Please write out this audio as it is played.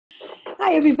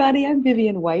Hi, everybody. I'm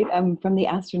Vivian White. I'm from the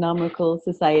Astronomical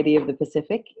Society of the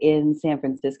Pacific in San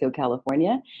Francisco,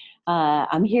 California.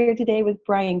 I'm here today with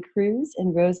Brian Cruz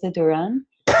and Rosa Duran.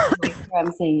 Make sure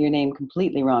I'm saying your name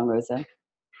completely wrong, Rosa.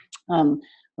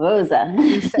 Rosa.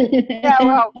 Yeah,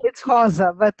 well, it's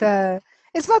Rosa, but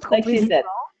it's not Like she completely said.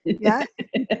 wrong.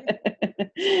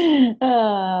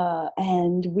 Yeah.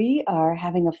 And we are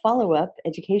having a follow-up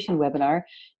education webinar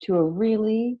to a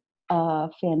really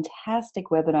fantastic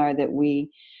webinar that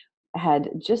we had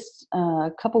just a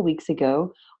couple weeks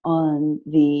ago on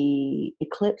the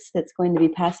eclipse that's going to be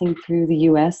passing through the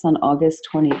US on August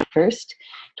 21st,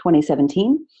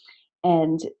 2017.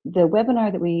 And the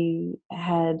webinar that we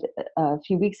had a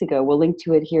few weeks ago, we'll link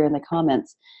to it here in the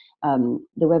comments. The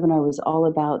webinar was all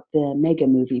about the Mega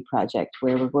Movie Project,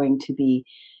 where we're going to be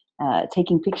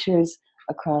taking pictures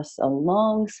across a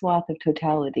long swath of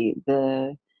totality.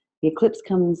 The eclipse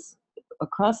comes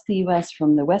across the US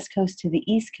from the West Coast to the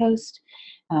East Coast,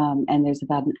 and there's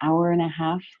about an hour and a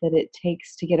half that it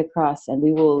takes to get across, and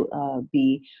we will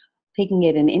be taking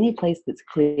it in any place that's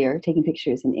clear, taking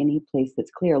pictures in any place that's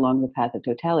clear along the path of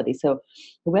totality. So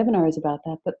the webinar is about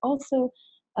that, but also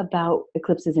about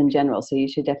eclipses in general. So you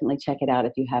should definitely check it out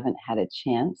if you haven't had a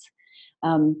chance.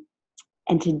 And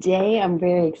today I'm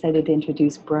very excited to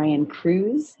introduce Brian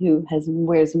Cruz, who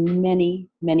wears many,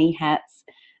 many hats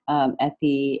at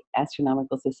the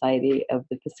Astronomical Society of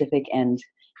the Pacific and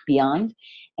beyond.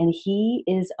 And he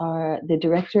is the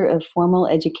director of formal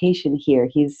education here.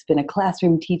 He's been a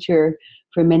classroom teacher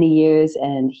for many years,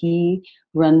 and he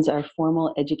runs our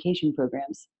formal education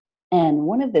programs. And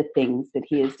one of the things that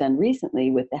he has done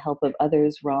recently with the help of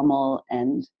others, Rommel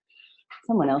and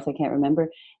someone else, I can't remember,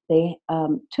 they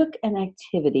took an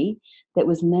activity that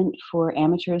was meant for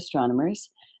amateur astronomers.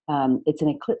 It's an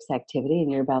eclipse activity,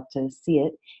 and you're about to see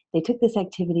it. They took this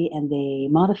activity and they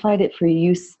modified it for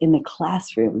use in the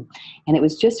classroom. And it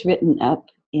was just written up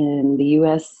in the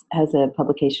US, has a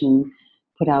publication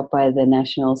put out by the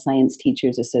National Science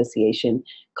Teachers Association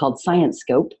called Science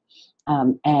Scope.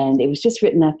 And it was just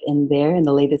written up in there in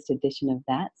the latest edition of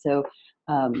that. So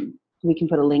we can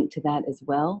put a link to that as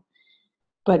well.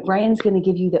 But Brian's going to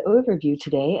give you the overview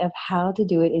today of how to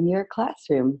do it in your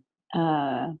classroom.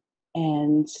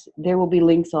 And there will be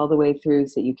links all the way through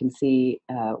so you can see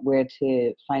where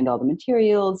to find all the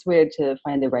materials, where to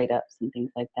find the write-ups and things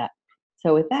like that.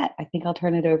 So with that, I think I'll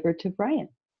turn it over to Brian.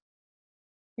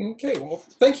 Okay, well,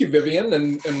 thank you, Vivian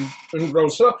and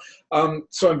Rosa.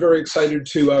 So I'm very excited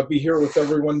to be here with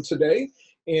everyone today.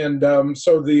 And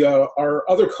so our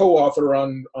other co-author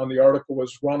on the article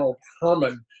was Ronald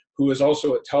Herman, who is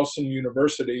also at Towson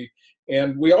University.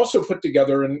 And we also put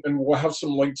together, and we'll have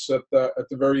some links at the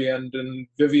very end, and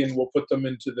Vivian will put them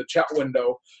into the chat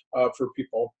window for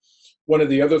people. One of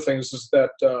the other things is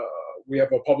that we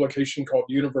have a publication called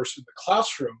Universe in the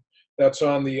Classroom that's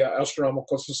on the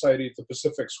Astronomical Society of the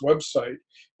Pacific's website.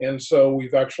 And so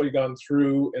we've actually gone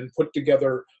through and put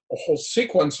together a whole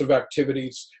sequence of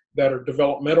activities that are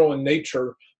developmental in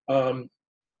nature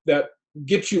that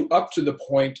get you up to the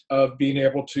point of being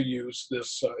able to use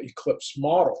this eclipse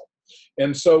model.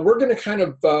 And so we're going to kind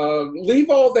of leave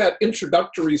all that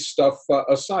introductory stuff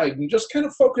aside and just kind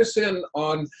of focus in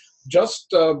on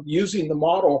just using the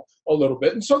model a little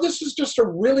bit. And so this is just a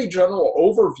really general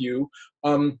overview.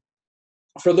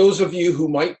 For those of you who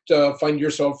might find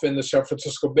yourself in the San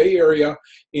Francisco Bay Area,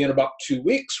 in about 2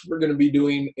 weeks, we're going to be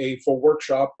doing a full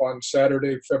workshop on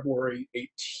Saturday, February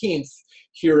 18th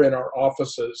here in our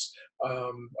offices,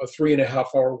 a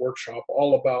 3.5-hour workshop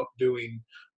all about doing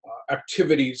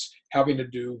activities having to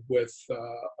do with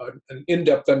an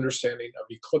in-depth understanding of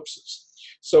eclipses.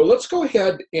 So let's go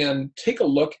ahead and take a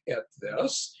look at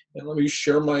this. And let me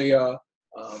share my,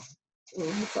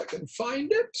 if I can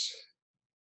find it.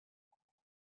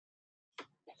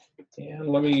 And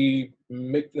let me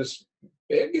make this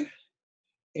big.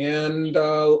 And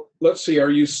let's see,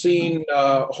 are you seeing,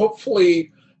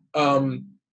 hopefully, the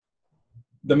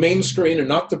main screen and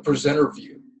not the presenter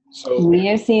view? So we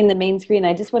are seeing the main screen.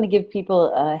 I just want to give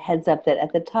people a heads up that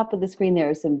at the top of the screen there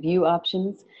are some view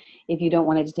options. If you don't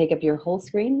want it to take up your whole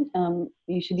screen,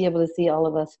 you should be able to see all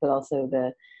of us, but also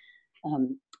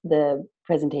the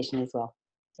presentation as well.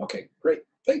 Okay, great.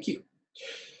 Thank you.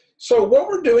 So what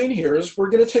we're doing here is we're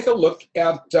going to take a look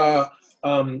at a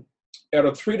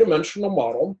 3-dimensional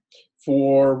model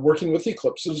for working with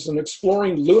eclipses and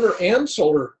exploring lunar and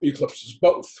solar eclipses,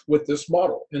 both with this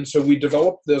model. And so we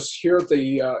developed this here at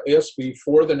the ASB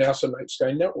for the NASA Night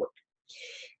Sky Network.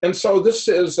 And so this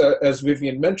is, as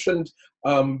Vivian mentioned,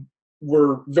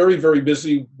 we're very, very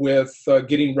busy with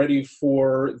getting ready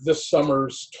for this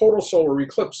summer's total solar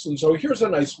eclipse. And so here's a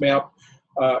nice map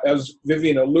as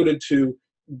Vivian alluded to,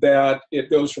 that it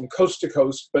goes from coast to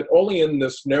coast, but only in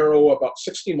this narrow, about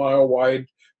 60-mile wide,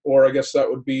 or I guess that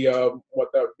would be what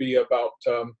that would be about.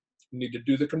 Need to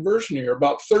do the conversion here.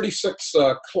 About 36.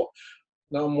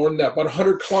 No, more than that, about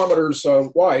 100 kilometers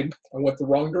wide. I went the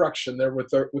wrong direction there with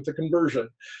the conversion.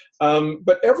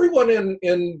 But everyone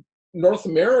in North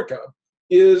America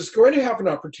is going to have an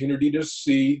opportunity to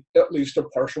see at least a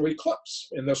partial eclipse.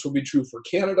 And this will be true for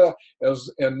Canada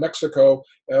and Mexico,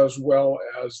 as well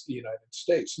as the United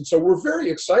States. And so we're very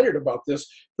excited about this,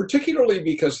 particularly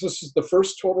because this is the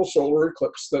first total solar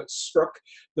eclipse that struck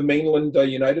the mainland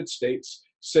United States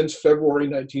since February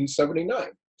 1979.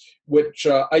 Which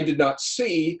I did not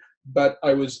see, but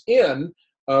I was in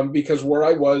because where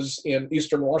I was in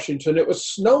Eastern Washington, it was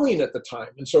snowing at the time.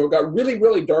 And so it got really,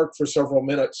 really dark for several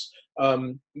minutes,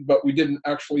 but we didn't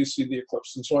actually see the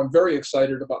eclipse. And so I'm very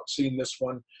excited about seeing this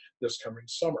one this coming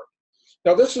summer.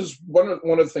 Now, this is one of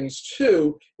the things,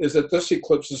 too, is that this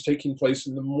eclipse is taking place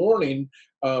in the morning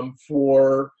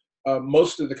for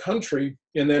most of the country,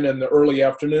 and then in the early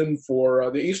afternoon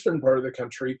for the eastern part of the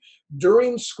country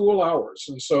during school hours.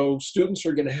 And so students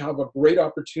are going to have a great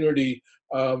opportunity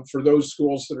for those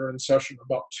schools that are in session.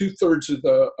 About 2/3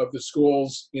 of the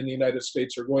schools in the United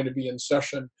States are going to be in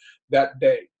session that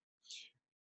day.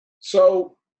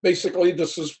 So basically,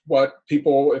 this is what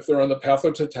people, if they're on the path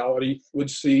of totality, would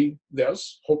see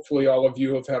this. Hopefully all of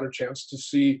you have had a chance to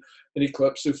see an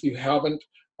eclipse. If you haven't,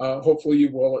 hopefully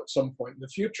you will at some point in the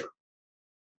future.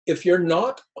 If you're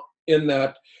not in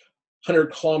that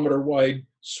 100-kilometer wide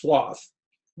swath,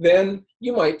 then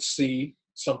you might see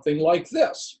something like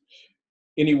this.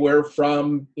 Anywhere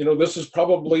from, this is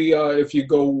probably, if you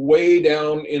go way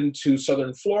down into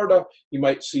southern Florida, you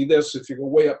might see this. If you go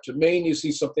way up to Maine, you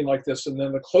see something like this. And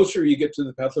then the closer you get to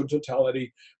the path of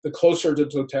totality, the closer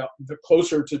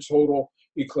to total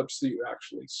eclipse that you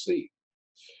actually see.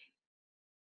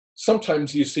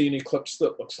 Sometimes you see an eclipse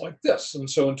that looks like this. And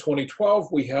so in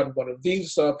 2012, we had one of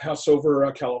these pass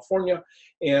over California.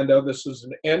 And this is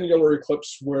an annular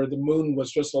eclipse where the moon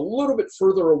was just a little bit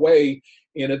further away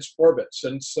in its orbit.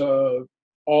 Since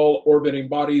all orbiting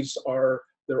bodies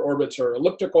their orbits are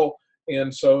elliptical.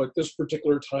 And so at this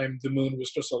particular time, the moon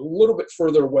was just a little bit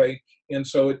further away. And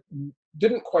so it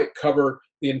didn't quite cover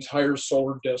the entire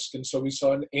solar disk. And so we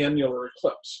saw an annular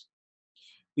eclipse.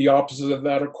 The opposite of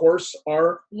that, of course,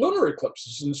 are lunar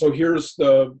eclipses. And so here's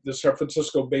the San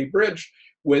Francisco Bay Bridge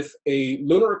with a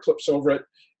lunar eclipse over it.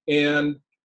 And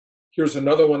here's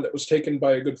another one that was taken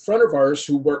by a good friend of ours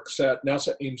who works at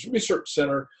NASA Ames Research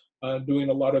Center doing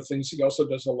a lot of things. He also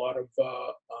does a lot of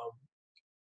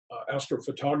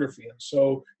astrophotography. And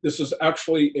so this is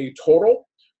actually a total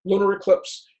lunar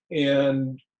eclipse,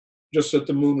 and just that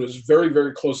the moon was very,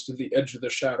 very close to the edge of the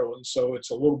shadow. And so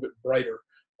it's a little bit brighter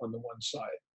on the one side.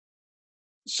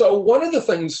 So one of the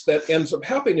things that ends up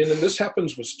happening, and this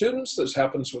happens with students, this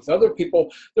happens with other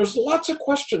people, there's lots of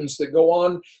questions that go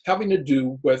on having to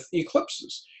do with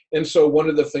eclipses. And so one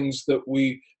of the things that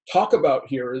we talk about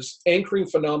here is anchoring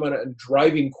phenomena and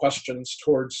driving questions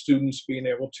towards students being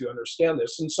able to understand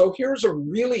this. And so here's a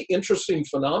really interesting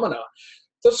phenomena.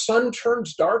 The sun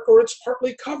turns dark or it's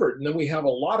partly covered. And then we have a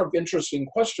lot of interesting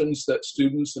questions that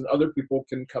students and other people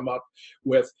can come up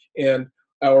with. And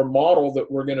our model that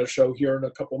we're going to show here in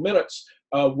a couple minutes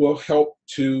will help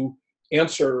to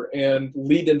answer and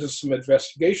lead into some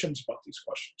investigations about these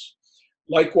questions.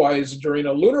 Likewise, during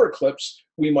a lunar eclipse,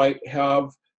 we might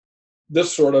have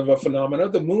this sort of a phenomena.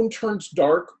 The moon turns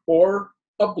dark or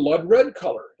a blood red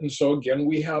color. And so again,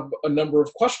 we have a number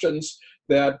of questions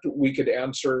that we could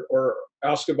answer or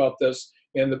ask about this,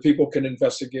 and the people can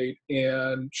investigate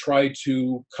and try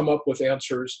to come up with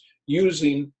answers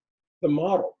using the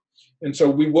model. And so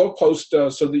we will post, so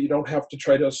that you don't have to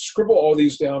try to scribble all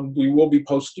these down, we will be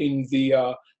posting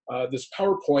this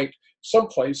PowerPoint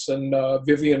someplace, and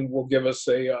Vivian will give us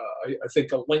I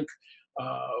think a link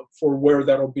for where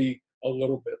that'll be a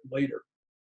little bit later.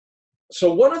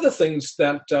 So one of the things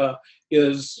that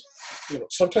is,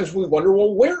 sometimes we wonder,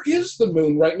 well, where is the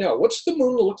moon right now? What's the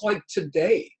moon look like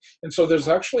today? And so there's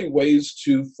actually ways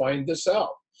to find this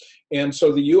out. And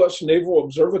so the U.S. Naval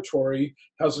Observatory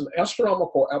has an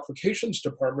astronomical applications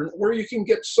department where you can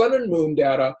get sun and moon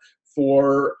data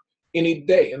for any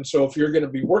day. And so if you're going to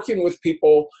be working with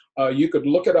people, you could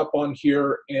look it up on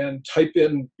here and type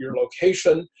in your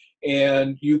location,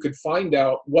 and you could find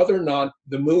out whether or not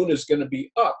the moon is going to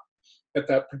be up at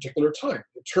that particular time.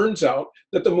 It turns out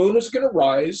that the moon is going to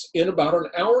rise in about an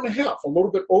hour and a half, a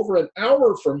little bit over an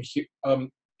hour from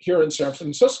here in San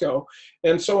Francisco.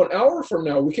 And so an hour from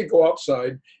now, we could go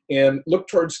outside and look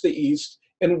towards the east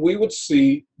and we would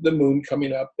see the moon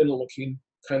coming up and looking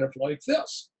kind of like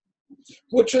this,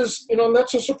 which is,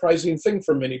 that's a surprising thing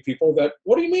for many people. That,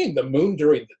 what do you mean, the moon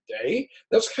during the day?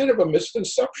 That's kind of a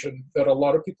misconception that a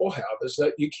lot of people have, is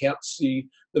that you can't see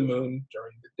the moon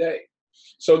during the day.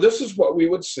 So this is what we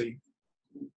would see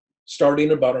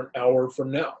starting about an hour from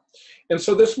now. And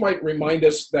so this might remind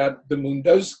us that the moon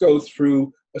does go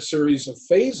through a series of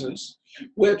phases,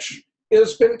 which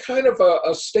has been kind of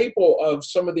a staple of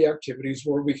some of the activities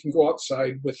where we can go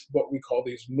outside with what we call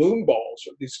these moon balls,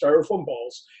 or these styrofoam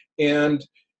balls, and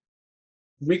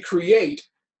recreate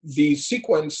the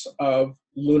sequence of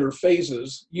lunar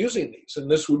phases using these.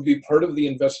 And this would be part of the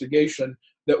investigation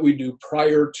that we do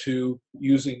prior to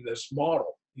using this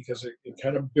model, because it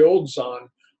kind of builds on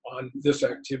this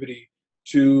activity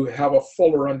to have a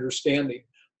fuller understanding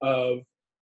of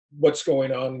what's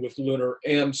going on with lunar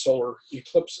and solar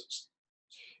eclipses.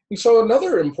 And so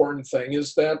another important thing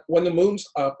is that when the moon's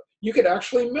up, you could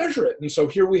actually measure it. And so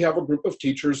here we have a group of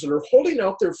teachers that are holding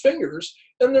out their fingers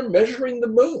and they're measuring the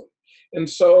moon. And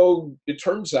so it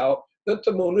turns out that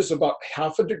the moon is about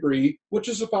half a degree, which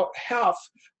is about half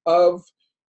of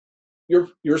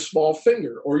your small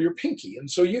finger or your pinky. And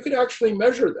so you could actually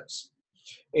measure this.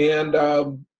 And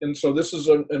so this is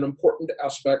an important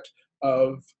aspect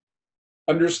of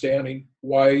understanding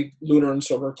why lunar and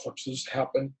solar eclipses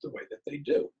happen the way that they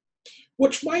do.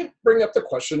 Which might bring up the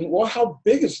question, well, how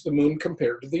big is the moon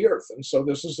compared to the Earth? And so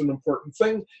this is an important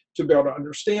thing to be able to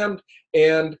understand.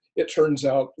 And it turns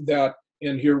out that,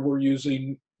 and here we're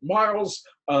using miles,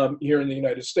 here in the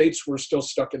United States, we're still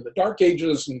stuck in the dark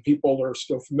ages and people are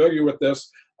still familiar with this,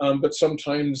 but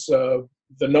sometimes the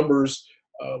numbers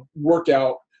work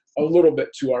out a little bit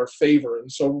to our favor.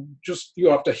 And so just, you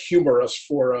have to humor us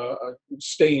for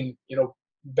staying,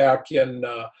 back in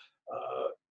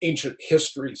ancient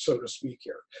history, so to speak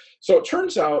here. So it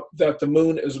turns out that the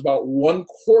moon is about 1/4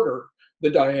 the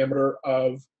diameter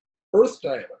of Earth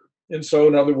diameter. And so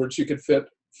in other words, you could fit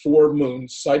 4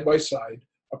 moons side by side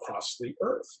across the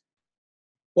Earth.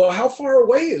 Well, how far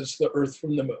away is the Earth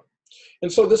from the moon?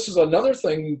 And so this is another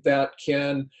thing that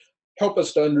can help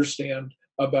us to understand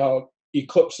about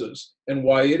eclipses and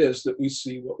why it is that we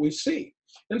see what we see.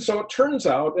 And so it turns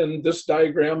out, and this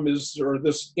diagram is, or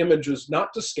this image is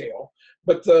not to scale,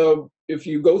 but if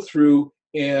you go through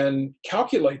and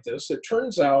calculate this, it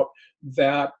turns out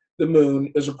that the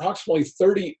moon is approximately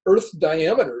 30 Earth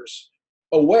diameters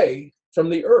away from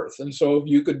the Earth. And so if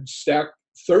you could stack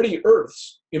 30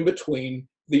 Earths in between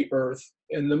the Earth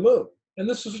and the moon. And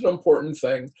this is an important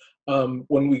thing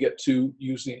when we get to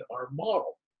using our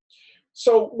model.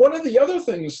 So one of the other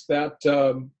things that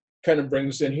kind of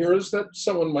brings in here is that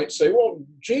someone might say, well,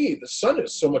 gee, the sun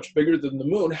is so much bigger than the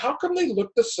moon. How come they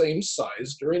look the same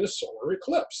size during a solar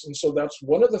eclipse? And so that's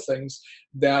one of the things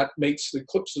that makes the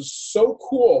eclipses so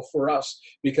cool for us,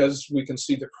 because we can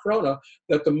see the corona,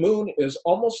 that the moon is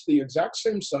almost the exact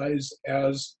same size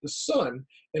as the sun,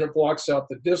 and it blocks out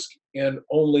the disk and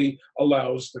only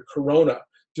allows the corona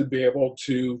to be able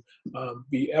to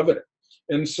be evident.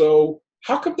 And so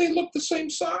how come they look the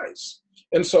same size?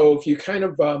 And so if you kind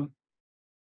of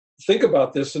think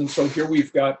about this, and so here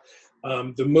we've got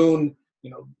the moon,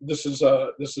 this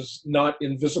is not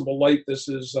invisible light. This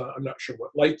is, I'm not sure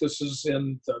what light this is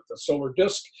in the solar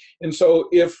disk. And so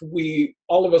if we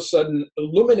all of a sudden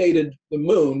illuminated the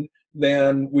moon,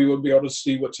 then we would be able to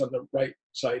see what's on the right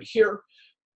side here.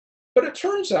 But it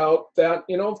turns out that,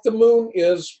 if the moon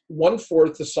is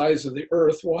 1/4 the size of the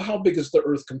Earth, well, how big is the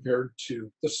Earth compared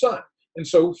to the sun? And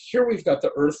so here we've got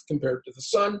the Earth compared to the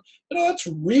sun. That's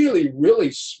really, really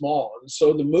small. And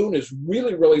so the moon is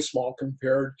really, really small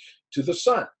compared to the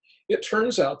sun. It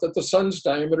turns out that the sun's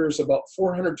diameter is about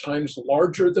 400 times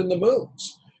larger than the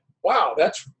moon's. Wow,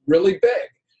 that's really big.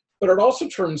 But it also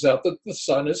turns out that the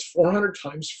sun is 400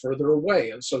 times further away.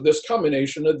 And so this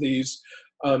combination of these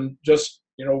just,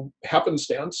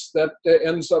 happenstance that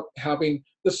ends up having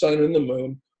the sun and the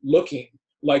moon looking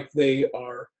like they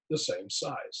are the same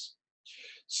size.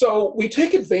 So we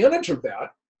take advantage of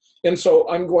that. And so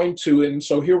and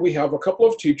so here we have a couple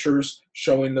of teachers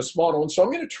showing this model. And so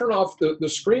I'm going to turn off the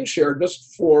screen share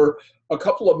just for a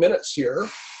couple of minutes here.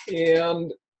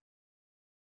 And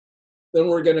then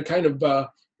we're going to kind of,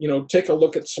 take a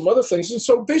look at some other things. And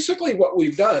so basically what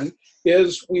we've done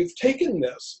is we've taken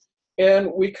this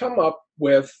and we come up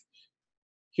with,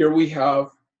 here we have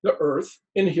the Earth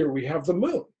and here we have the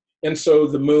moon. And so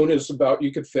the moon is about,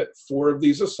 you could fit 4 of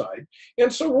these aside.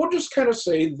 And so we'll just kind of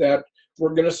say that,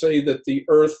 we're going to say that the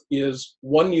Earth is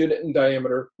 1 unit in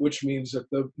diameter, which means that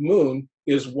the moon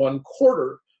is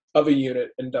 1/4 of a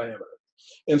unit in diameter.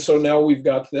 And so now we've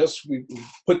got this, we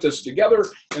put this together,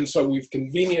 and so we've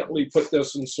conveniently put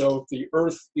this, and so if the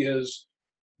Earth is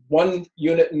 1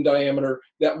 unit in diameter,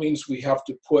 that means we have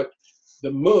to put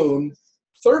the moon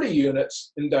 30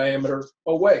 units in diameter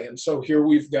away. And so here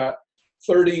we've got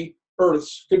 30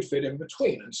 Earths could fit in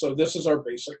between. And so this is our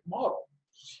basic model.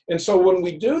 And so when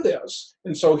we do this,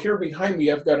 and so here behind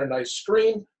me, I've got a nice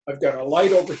screen, I've got a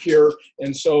light over here,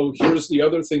 and so here's the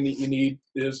other thing that you need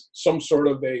is some sort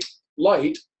of a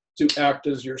light to act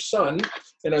as your sun.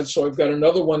 And so I've got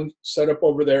another one set up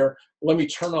over there. Let me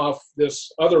turn off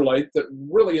this other light that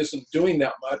really isn't doing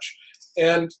that much.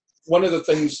 And one of the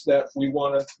things that we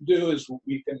want to do is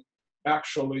we can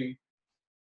actually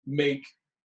make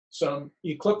some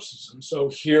eclipses. And so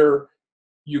here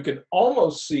you can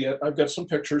almost see it. I've got some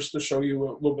pictures to show you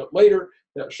a little bit later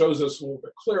that shows this a little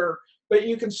bit clearer, but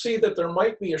you can see that there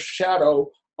might be a shadow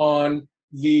on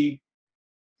the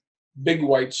big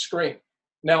white screen.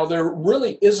 Now, there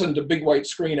really isn't a big white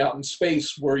screen out in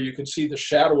space where you can see the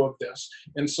shadow of this.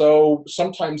 And so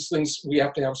sometimes we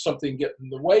have to have something get in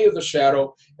the way of the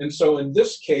shadow. And so in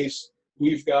this case,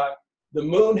 we've got the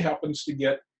moon happens to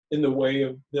get in the way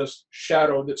of this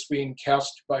shadow that's being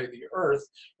cast by the Earth.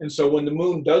 And so when the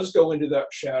moon does go into that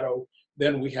shadow,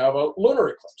 then we have a lunar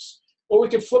eclipse. Well, we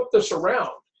could flip this around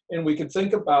and we could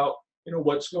think about,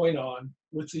 what's going on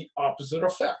with the opposite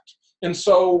effect. And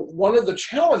so one of the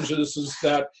challenges is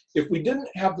that if we didn't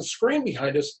have the screen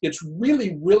behind us, it's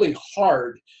really, really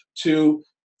hard to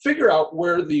figure out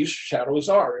where these shadows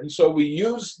are. And so we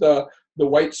use the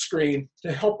white screen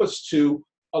to help us to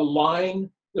align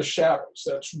the shadows.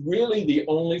 That's really the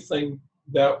only thing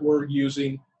that we're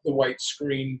using the white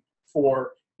screen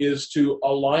for, is to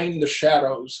align the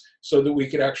shadows so that we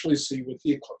could actually see what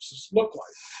the eclipses look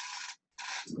like.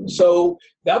 So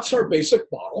that's our basic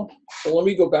model. So let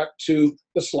me go back to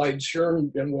the slides here,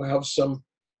 and we'll have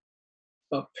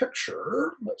a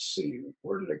picture. Let's see,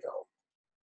 where did it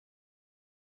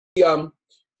go?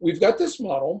 We've got this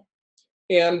model.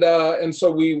 And so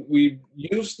we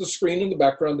use the screen in the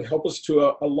background to help us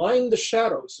to align the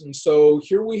shadows. And so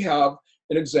here we have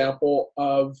an example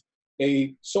of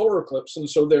a solar eclipse. And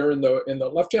so there in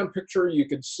the left-hand picture, you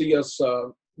could see us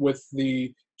with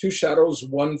the 2 shadows,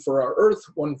 one for our Earth,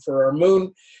 one for our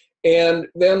moon. And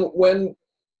then when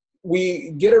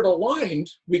we get it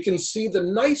aligned, we can see the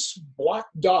nice black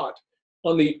dot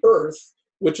on the Earth,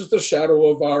 which is the shadow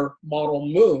of our model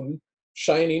moon,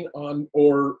 shining on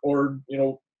or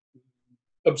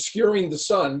obscuring the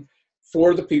sun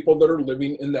for the people that are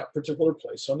living in that particular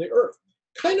place on the Earth.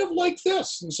 Kind of like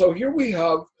this. And so here we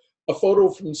have a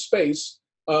photo from space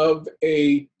of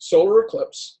a solar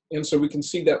eclipse. And so we can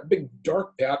see that big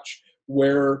dark patch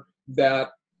where the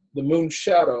moon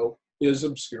shadow is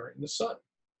obscuring the sun.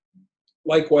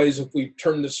 Likewise, if we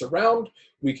turn this around,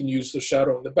 we can use the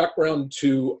shadow in the background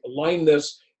to align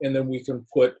this, and then we can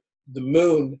put the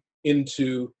moon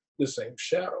into the same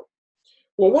shadow.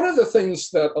 Well, one of the things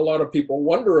that a lot of people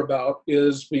wonder about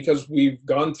is, because we've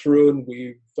gone through and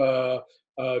we've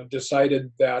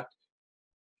decided that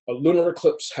a lunar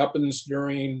eclipse happens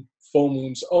during full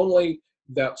moons only,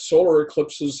 that solar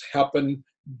eclipses happen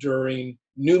during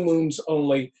new moons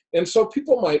only. And so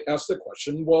people might ask the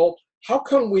question, well, how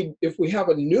come if we have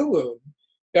a new moon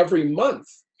every month,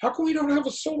 how come we don't have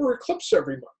a solar eclipse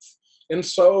every month? And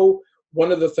so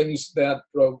one of the things that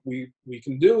we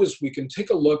can do is we can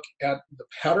take a look at the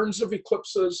patterns of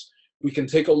eclipses. We can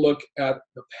take a look at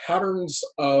the patterns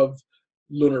of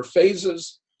lunar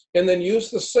phases, and then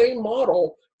use the same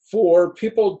model for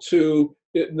people to,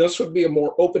 this would be a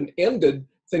more open-ended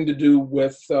thing to do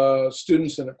with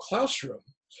students in a classroom,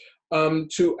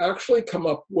 to actually come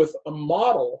up with a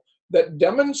model that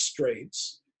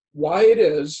demonstrates why it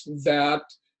is that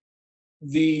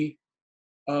we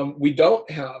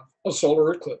don't have a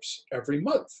solar eclipse every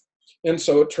month. And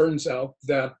so it turns out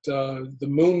that the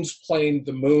moon's plane,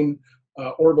 the moon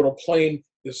orbital plane,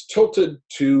 is tilted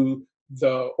to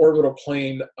the orbital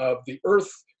plane of the Earth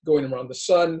going around the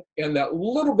sun, and that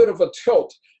little bit of a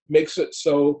tilt makes it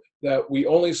so that we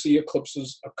only see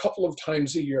eclipses a couple of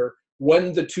times a year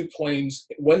when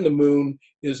the moon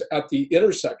is at the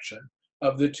intersection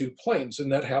of the 2 planes,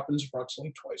 and that happens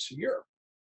approximately twice a year.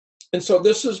 And so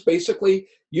this is basically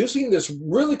using this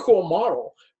really cool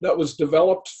model that was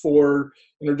developed for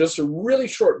just a really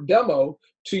short demo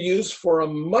to use for a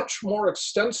much more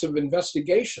extensive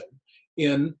investigation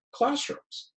in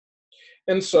classrooms.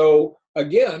 And so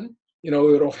again,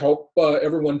 it'll help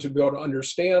everyone to be able to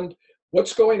understand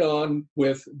what's going on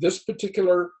with this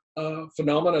particular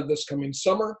phenomena this coming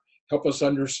summer, help us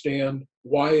understand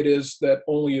why it is that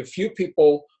only a few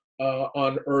people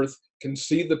on Earth can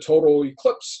see the total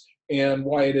eclipse and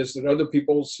why it is that other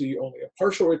people see only a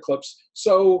partial eclipse.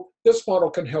 So this model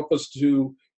can help us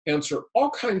to answer all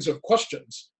kinds of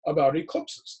questions about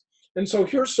eclipses. And so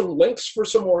here's some links for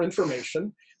some more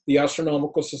information. The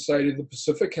Astronomical Society of the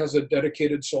Pacific has a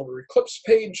dedicated solar eclipse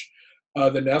page.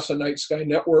 The NASA Night Sky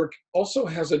Network also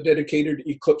has a dedicated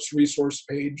eclipse resource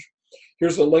page.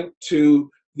 Here's a link to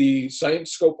the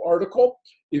Science Scope article.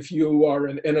 If you are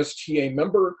an NSTA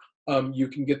member, you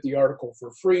can get the article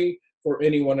for free. For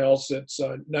anyone else, it's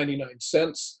 99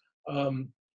 cents. And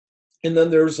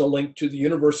then there's a link to the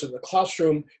Universe in the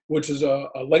Classroom, which is a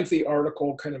lengthy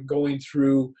article kind of going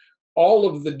through all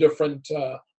of the different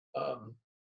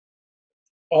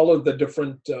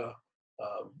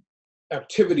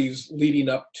activities leading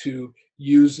up to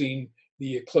using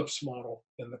the eclipse model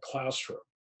in the classroom.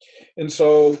 And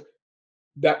so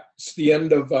that's the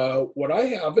end of what I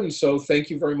have. And so thank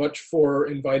you very much for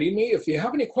inviting me. If you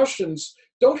have any questions,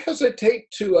 don't hesitate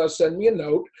to send me a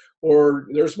note, or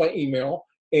there's my email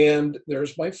and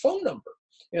there's my phone number.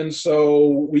 And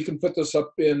so we can put this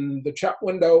up in the chat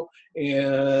window,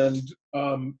 and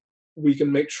we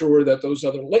can make sure that those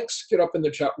other links get up in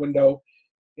the chat window.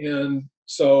 And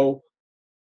so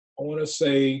I want to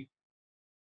say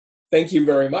thank you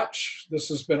very much. This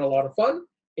has been a lot of fun,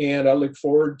 and I look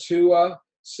forward to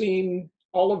seeing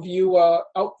all of you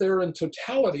out there in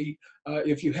totality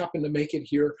if you happen to make it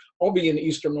here. I'll be in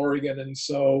Eastern Oregon, and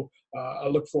so I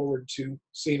look forward to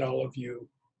seeing all of you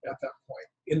at that point,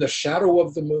 in the shadow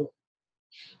of the moon.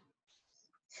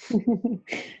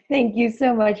 Thank you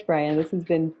so much, Brian. This has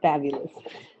been fabulous.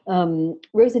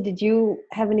 Rosa, did you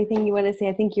have anything you want to say?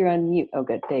 I think you're on mute. Oh,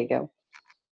 good. There you go.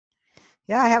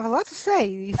 Yeah, I have a lot to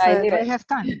say. If, I knew do I it. have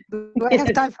time? Do I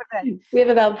have time for that? We have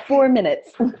about 4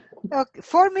 minutes. Okay,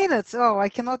 4 minutes. Oh, I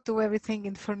cannot do everything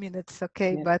in 4 minutes.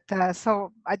 Okay, Yeah. but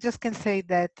so I just can say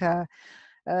that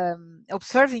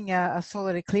observing a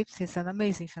solar eclipse is an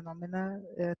amazing phenomenon.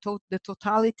 The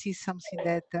totality is something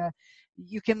that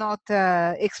you cannot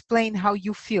explain how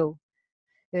you feel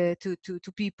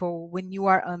to people when you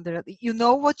are under. You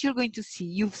know what you're going to see.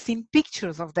 You've seen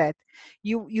pictures of that.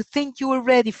 You think you are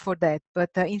ready for that,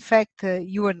 but in fact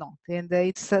you are not. And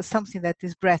it's something that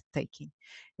is breathtaking.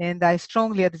 And I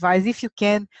strongly advise, if you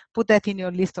can, put that in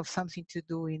your list of something to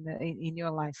do in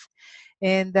your life.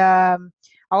 And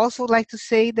I also like to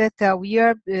say that we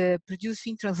are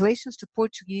producing translations to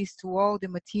Portuguese to all the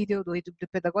material, the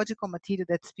pedagogical material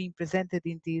that's being presented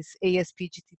in these ASP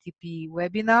GTTP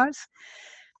webinars.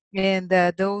 And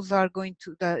those are going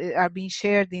to are being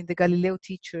shared in the Galileo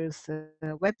Teachers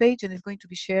webpage, and it's going to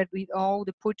be shared with all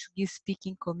the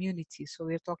Portuguese-speaking community. So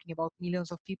we're talking about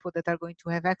millions of people that are going to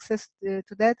have access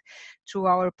to that through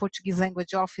our Portuguese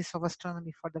language Office of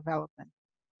Astronomy for Development.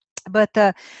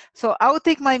 But so I will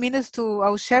take my minutes to,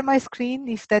 I'll share my screen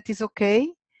if that is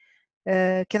okay.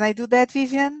 Can I do that,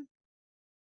 Vivian?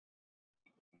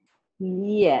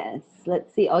 Yes.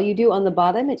 Let's see. All you do on the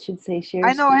bottom, it should say share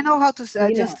I know how to,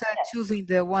 You just know, choosing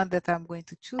the one that I'm going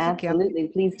to choose. absolutely.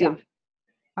 Okay, Please do.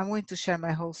 I'm going to share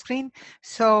my whole screen.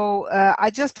 So I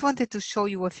just wanted to show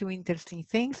you a few interesting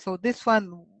things. So this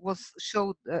one was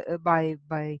showed by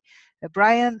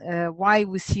Brian, why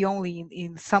we see only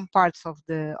in some parts of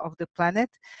the planet,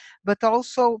 but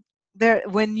also there,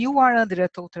 when you are under a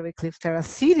total eclipse, there are a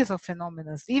series of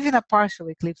phenomena, even a partial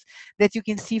eclipse, that you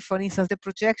can see. For instance, the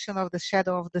projection of the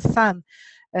shadow of the sun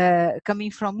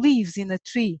coming from leaves in a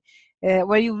tree.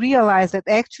 Where you realize that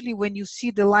actually when you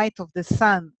see the light of the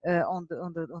sun on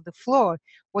the floor,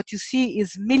 what you see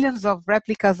is millions of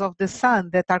replicas of the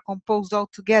sun that are composed all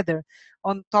together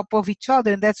on top of each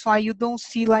other, and that's why you don't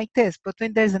see like this. But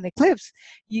when there's an eclipse,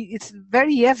 it's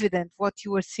very evident what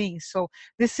you are seeing. So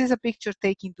this is a picture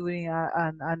taken during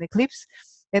an eclipse,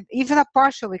 and even a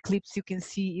partial eclipse, you can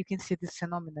see this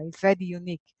phenomena. It's very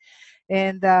unique.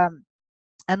 And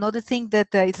another thing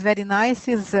that is very nice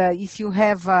is if you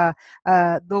have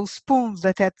those spoons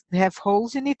that have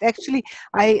holes in it. Actually,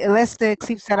 last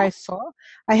eclipse that I saw,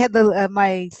 I had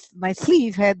my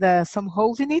sleeve had some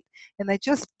holes in it, and I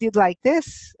just did like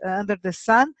this under the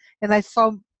sun, and I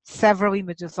saw several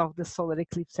images of the solar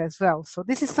eclipse as well. So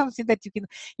this is something that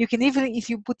you can even, if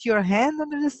you put your hand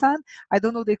under the sun, I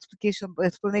don't know the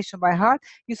explanation by heart,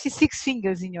 you see 6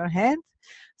 fingers in your hand.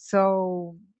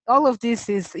 So all of this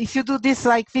is, if you do this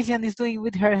like Vivian is doing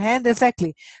with her hand,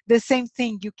 exactly the same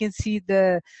thing, you can see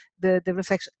the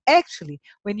reflection. Actually,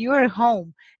 when you're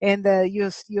home and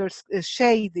your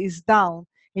shade is down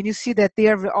and you see that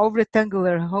there are all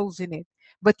rectangular holes in it,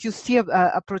 but you see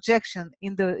a projection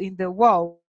in the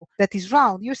wall that is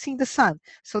round, you're seeing the sun.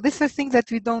 So these are things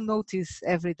that we don't notice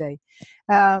every day.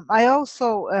 I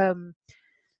also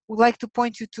would like to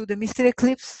point you to the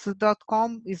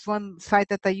mysteryeclipse.com is one site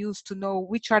that I use to know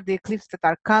which are the eclipses that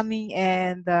are coming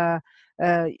and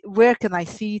where can I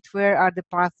see it, where are the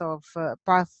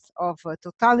paths of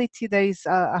totality. There is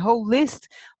a whole list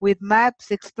with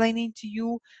maps explaining to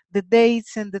you the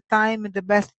dates and the time and the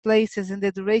best places and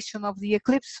the duration of the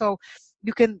eclipse. So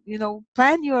you can,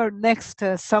 plan your next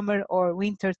summer or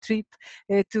winter trip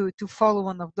to follow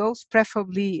one of those,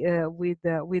 preferably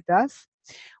with us.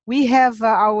 We have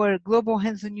our Global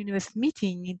Hands-on Universe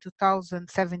meeting in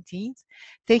 2017,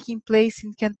 taking place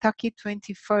in Kentucky,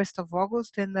 21st of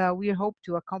August, and we hope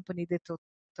to accompany the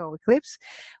total eclipse.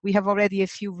 We have already a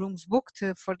few rooms booked.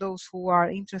 For those who are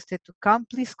interested to come,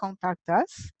 please contact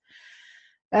us.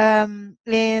 I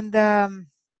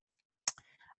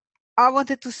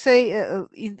wanted to say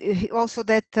also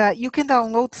that you can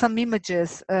download some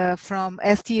images from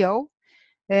STO,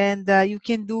 and you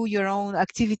can do your own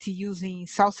activity using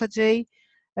SalsaJ,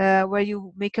 where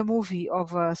you make a movie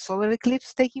of a solar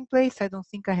eclipse taking place. I don't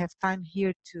think I have time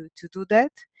here to do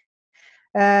that.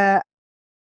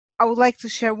 I would like to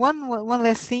share one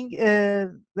last thing.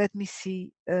 Let me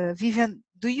see. Vivian,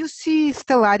 do you see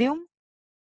Stellarium?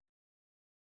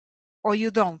 Or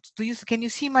you don't? Can you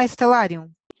see my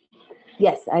Stellarium?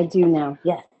 Yes, I do now.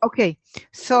 Yes. Okay,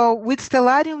 so with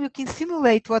Stellarium, you can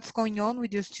simulate what's going on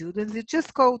with your students. You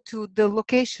just go to the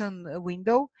location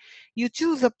window. You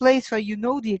choose a place where you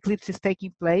know the eclipse is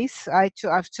taking place.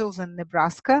 I've chosen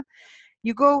Nebraska.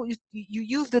 You go, you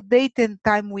use the date and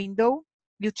time window.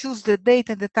 You choose the date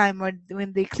and the time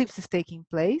when the eclipse is taking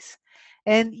place,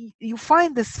 and you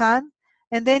find the sun,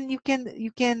 and then you can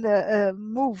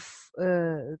move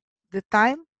the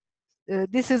time.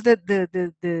 This is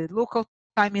the local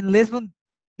time in Lisbon,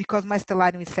 because my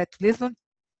stellarium is set to Lisbon.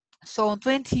 So on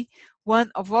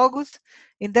 21 of August,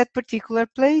 in that particular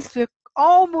place, we're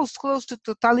almost close to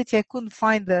totality. I couldn't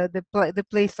find the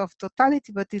place of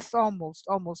totality, but it's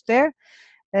almost there.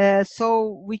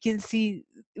 So we can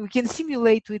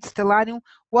simulate with stellarium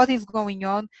what is going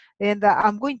on, and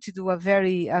I'm going to do a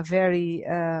very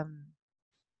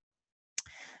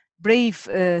brave,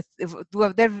 do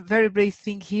a very brave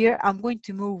thing here. I'm going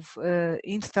to move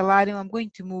in stellarium. I'm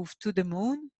going to move to the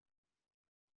moon,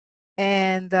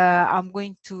 and I'm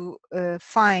going to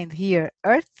find here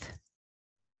Earth,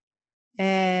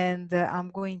 and I'm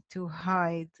going to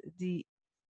hide the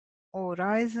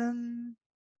horizon,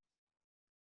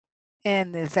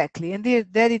 and exactly, and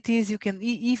there it is. You can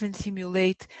even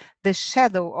simulate the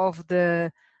shadow of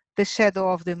the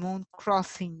moon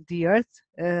crossing the Earth.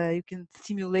 You can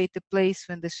simulate the place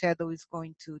when the shadow is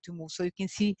going to move, so you can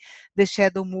see the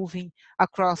shadow moving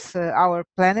across our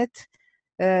planet.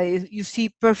 You see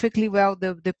perfectly well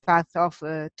the path of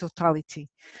totality.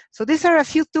 So these are a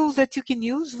few tools that you can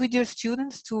use with your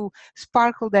students to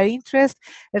sparkle their interest.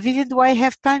 Vivian, do I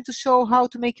have time to show how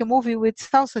to make a movie with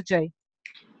SalsaJ?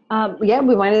 Yeah,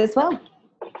 we might as well.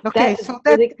 Okay, That's so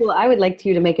really cool. I would like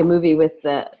you to make a movie with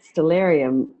the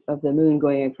stellarium of the moon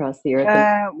going across the Earth.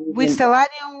 with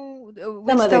Stellarium,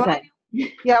 Some other time.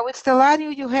 yeah, with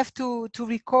Stellarium you have to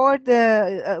record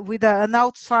with an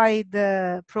outside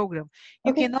program.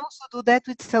 You Okay. can also do that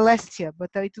with Celestia,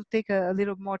 but it will take a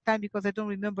little more time because I don't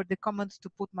remember the commands to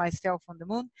put myself on the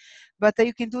moon. But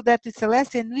you can do that with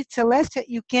Celestia, and with Celestia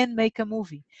you can make a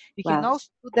movie. You can also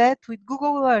do that with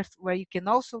Google Earth, where you can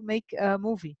also make a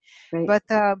movie. Right. But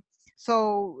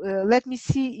so let me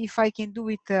see if I can do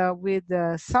it with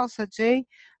SalsaJ.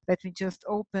 Let me just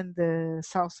open the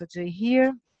SalsaJ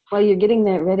here. While you're getting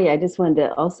that ready, I just wanted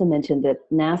to also mention that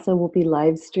NASA will be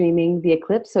live streaming the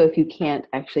eclipse. So if you can't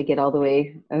actually get all the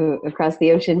way across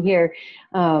the ocean here,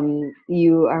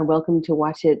 you are welcome to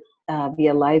watch it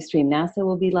via live stream. NASA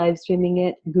will be live streaming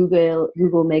it.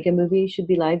 Google Mega Movie should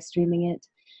be live streaming it,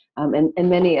 and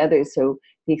many others. So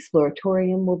the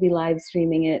Exploratorium will be live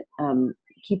streaming it.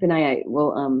 Keep an eye out.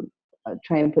 We'll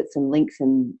try and put some links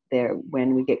in there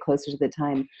when we get closer to the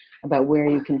time about where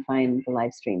you can find the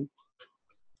live stream.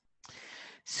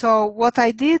 So what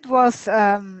I did was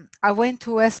I went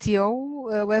to STO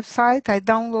website. I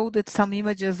downloaded some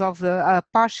images of the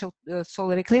partial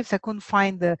solar eclipse. I couldn't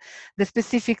find the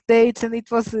specific dates, and it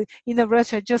was in a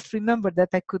rush. I just remembered that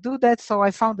I could do that, so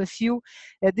I found a few.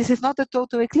 This is not a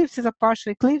total eclipse; it's a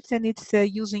partial eclipse, and it's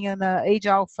using an age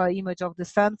alpha image of the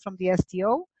sun from the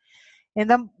STO.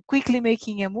 And I'm quickly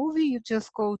making a movie. You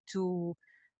just go to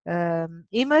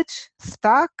image,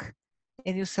 stock,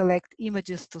 and you select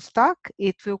images to stock.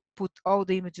 It will put all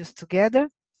the images together.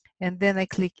 And then I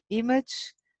click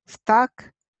image,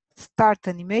 stock, start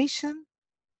animation.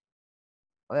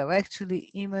 Well,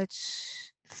 actually image,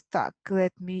 stock.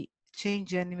 Let me change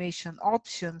the animation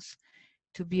options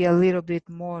to be a little bit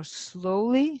more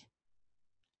slowly.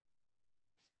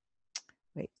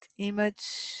 Wait, image,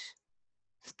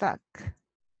 stack,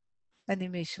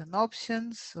 animation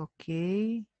options,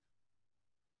 okay.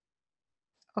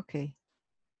 Okay.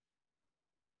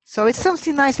 So it's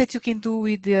something nice that you can do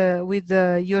with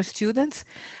your students.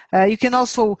 You can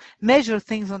also measure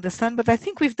things on the sun, but I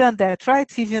think we've done that,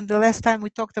 right, Vivian? The last time we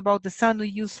talked about the sun, we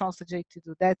used FaustoJ to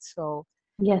do that. So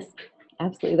yes,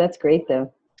 absolutely. That's great,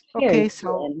 though. Very okay, cool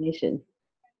so animation.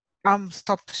 I'm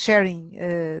stop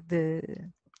sharing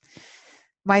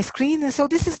my screen. And so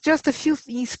this is just a few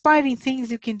inspiring things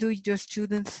you can do with your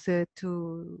students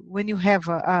to when you have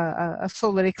a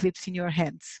solar eclipse in your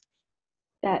hands.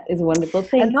 That is wonderful.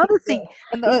 Thank Another you. thing,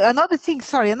 another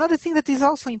thing that is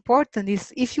also important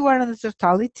is if you are in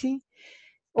totality,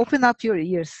 open up your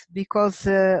ears, because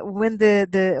when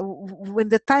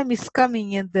the time is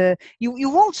coming and you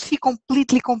won't see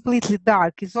completely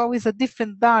dark. It's always a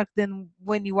different dark than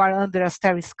when you are under a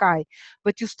starry sky.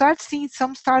 But you start seeing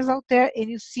some stars out there, and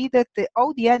you see that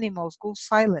all the animals go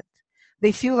silent.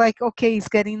 They feel like, okay, it's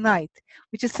getting night,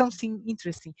 which is something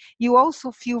interesting. You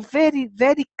also feel very,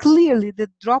 very clearly the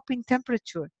drop in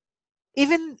temperature,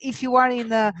 even if you are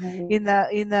in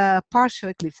a partial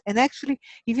eclipse. And actually,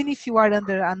 even if you are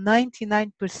under a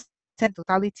 99%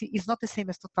 totality, it's not the same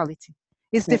as totality.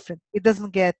 It's different. It doesn't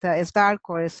get as dark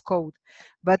or as cold,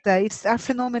 but it's a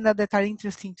phenomena that are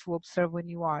interesting to observe when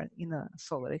you are in a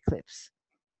solar eclipse.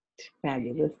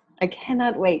 Fabulous. I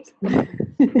cannot wait. I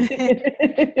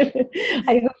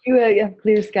hope you have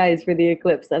clear skies for the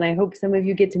eclipse, and I hope some of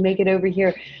you get to make it over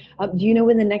here. Do you know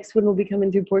when the next one will be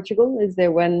coming through Portugal? Is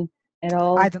there one at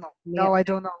all? I don't know. No, I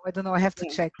don't know. I don't know. I have to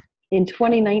check. In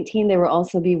 2019, there will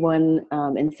also be one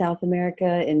in South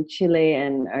America, in Chile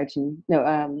and Argentina.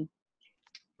 No,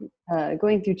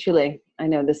 going through Chile. I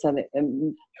know the southern.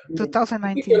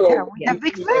 2019. Yeah, we have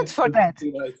big plans for that.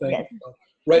 I think. Yes.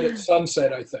 Right at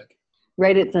sunset, I think.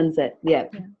 Right at sunset. Yeah,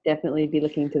 definitely be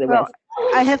looking to the west.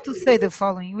 I have to say the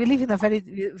following: we live in a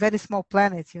very small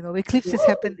planet. You know, eclipses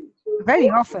happen very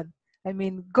often. I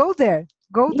mean, go there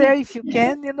if you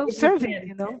can, and observe it.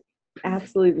 You know.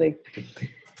 Absolutely.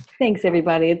 Thanks,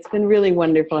 everybody. It's been really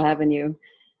wonderful having you.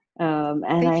 And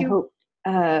I hope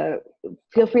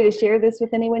feel free to share this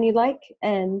with anyone you'd like,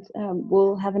 and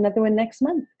we'll have another one next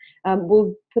month.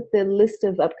 We'll put the list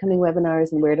of upcoming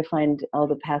webinars and where to find all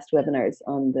the past webinars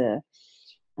on the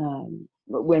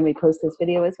when we post this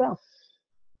video as well.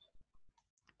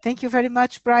 Thank you very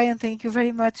much, Brian. Thank you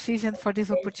very much, Vivian, for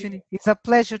this opportunity. It's a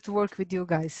pleasure to work with you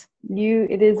guys.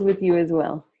 It is with you as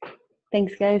well.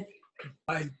 Thanks, guys.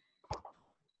 Bye.